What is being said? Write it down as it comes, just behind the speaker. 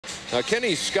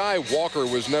Kenny Sky Walker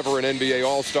was never an NBA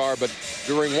All-Star, but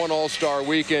during one All-Star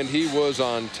weekend, he was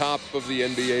on top of the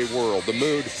NBA world. The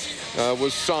mood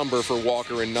was somber for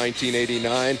Walker in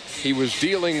 1989. He was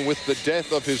dealing with the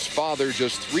death of his father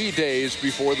just 3 days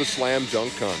before the slam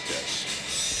dunk contest.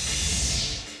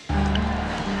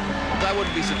 I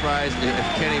wouldn't be surprised if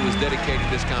Kenny was dedicating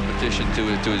this competition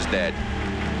to his dad,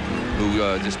 who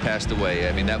just passed away.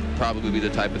 I mean, that would probably be the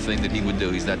type of thing that he would do.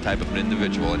 He's that type of an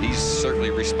individual, and he's certainly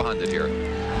responded here. We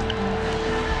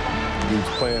was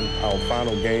playing our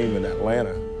final game in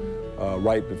Atlanta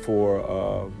right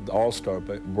before the All-Star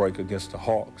break against the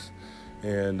Hawks.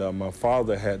 And my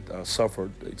father had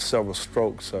suffered several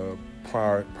strokes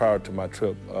prior to my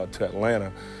trip to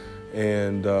Atlanta,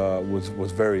 and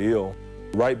was very ill.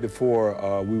 Right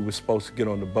before we were supposed to get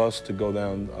on the bus to go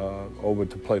down over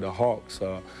to play the Hawks,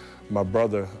 my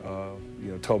brother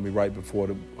told me right before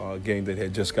the game that he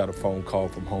had just got a phone call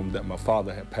from home that my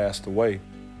father had passed away.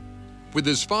 With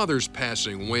his father's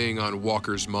passing weighing on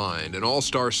Walker's mind, an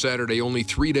All-Star Saturday only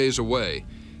 3 days away,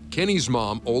 Kenny's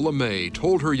mom, Ola May,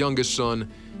 told her youngest son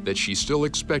that she still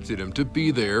expected him to be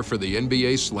there for the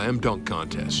NBA Slam Dunk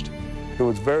Contest. It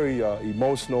was very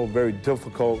emotional, very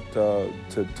difficult to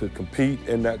compete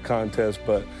in that contest,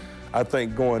 but I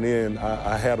think going in,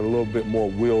 I had a little bit more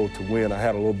will to win. I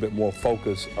had a little bit more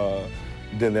focus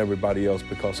than everybody else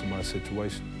because of my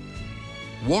situation.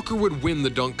 Walker would win the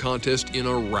dunk contest in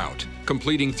a rout,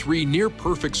 completing 3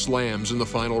 near-perfect slams in the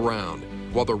final round,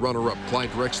 while the runner-up, Clyde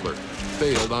Drexler,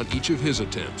 failed on each of his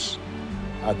attempts.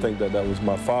 I think that was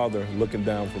my father looking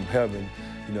down from heaven,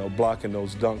 blocking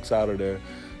those dunks out of there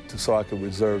so I could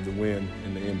reserve the win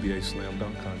in the NBA Slam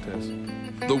Dunk Contest.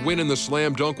 The win in the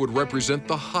slam dunk would represent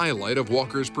the highlight of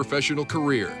Walker's professional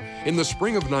career. In the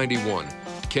spring of '91,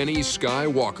 Kenny Sky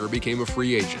Walker became a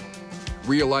free agent.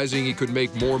 Realizing he could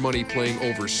make more money playing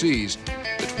overseas,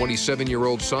 the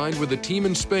 27-year-old signed with a team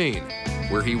in Spain,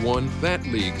 where he won that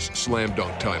league's slam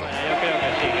dunk title.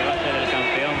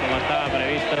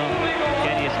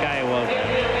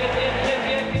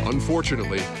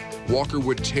 Unfortunately, Walker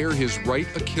would tear his right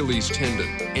Achilles tendon,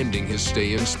 ending his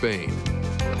stay in Spain.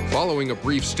 Following a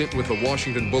brief stint with the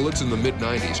Washington Bullets in the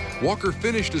mid-90s, Walker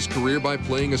finished his career by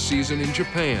playing a season in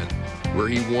Japan, where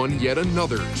he won yet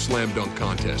another slam dunk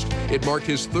contest. It marked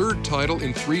his 3rd title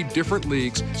in 3 different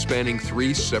leagues spanning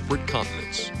 3 separate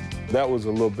continents. That was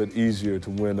a little bit easier to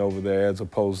win over there as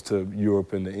opposed to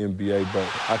Europe and the NBA, but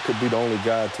I could be the only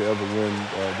guy to ever win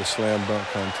the slam dunk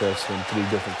contest in 3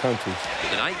 different countries.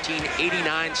 The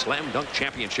 1989 Slam Dunk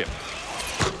Championship.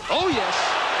 Oh, yes.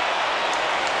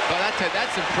 Well,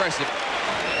 that's impressive.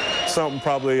 Something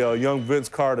probably young Vince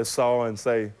Carter saw and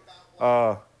say,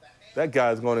 that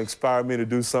guy's going to inspire me to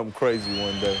do something crazy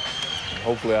one day.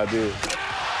 Hopefully I did.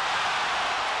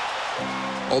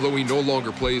 Although he no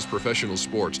longer plays professional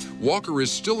sports, Walker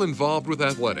is still involved with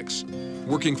athletics,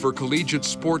 working for Collegiate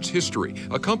Sports History,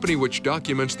 a company which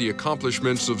documents the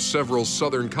accomplishments of several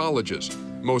Southern colleges,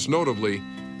 most notably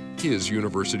his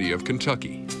University of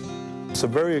Kentucky. It's a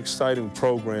very exciting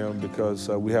program because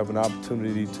we have an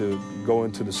opportunity to go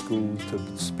into the schools,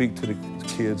 to speak to the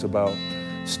kids about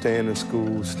staying in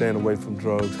school, staying away from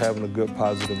drugs, having a good,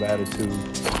 positive attitude.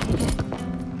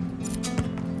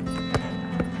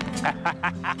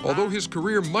 Although his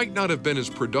career might not have been as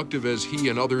productive as he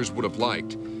and others would have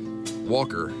liked,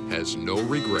 Walker has no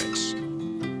regrets.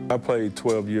 I played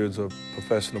 12 years of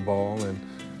professional ball and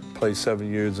played 7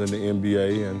 years in the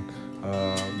NBA. And,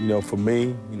 for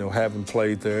me, having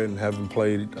played there and having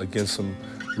played against some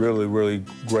really, really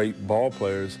great ball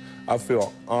players, I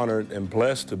feel honored and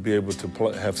blessed to be able to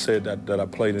have said that I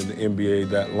played in the NBA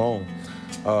that long.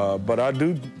 But I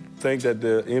do think that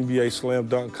the NBA Slam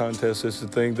Dunk Contest is the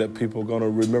thing that people are going to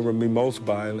remember me most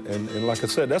by, and like I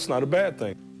said, that's not a bad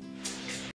thing.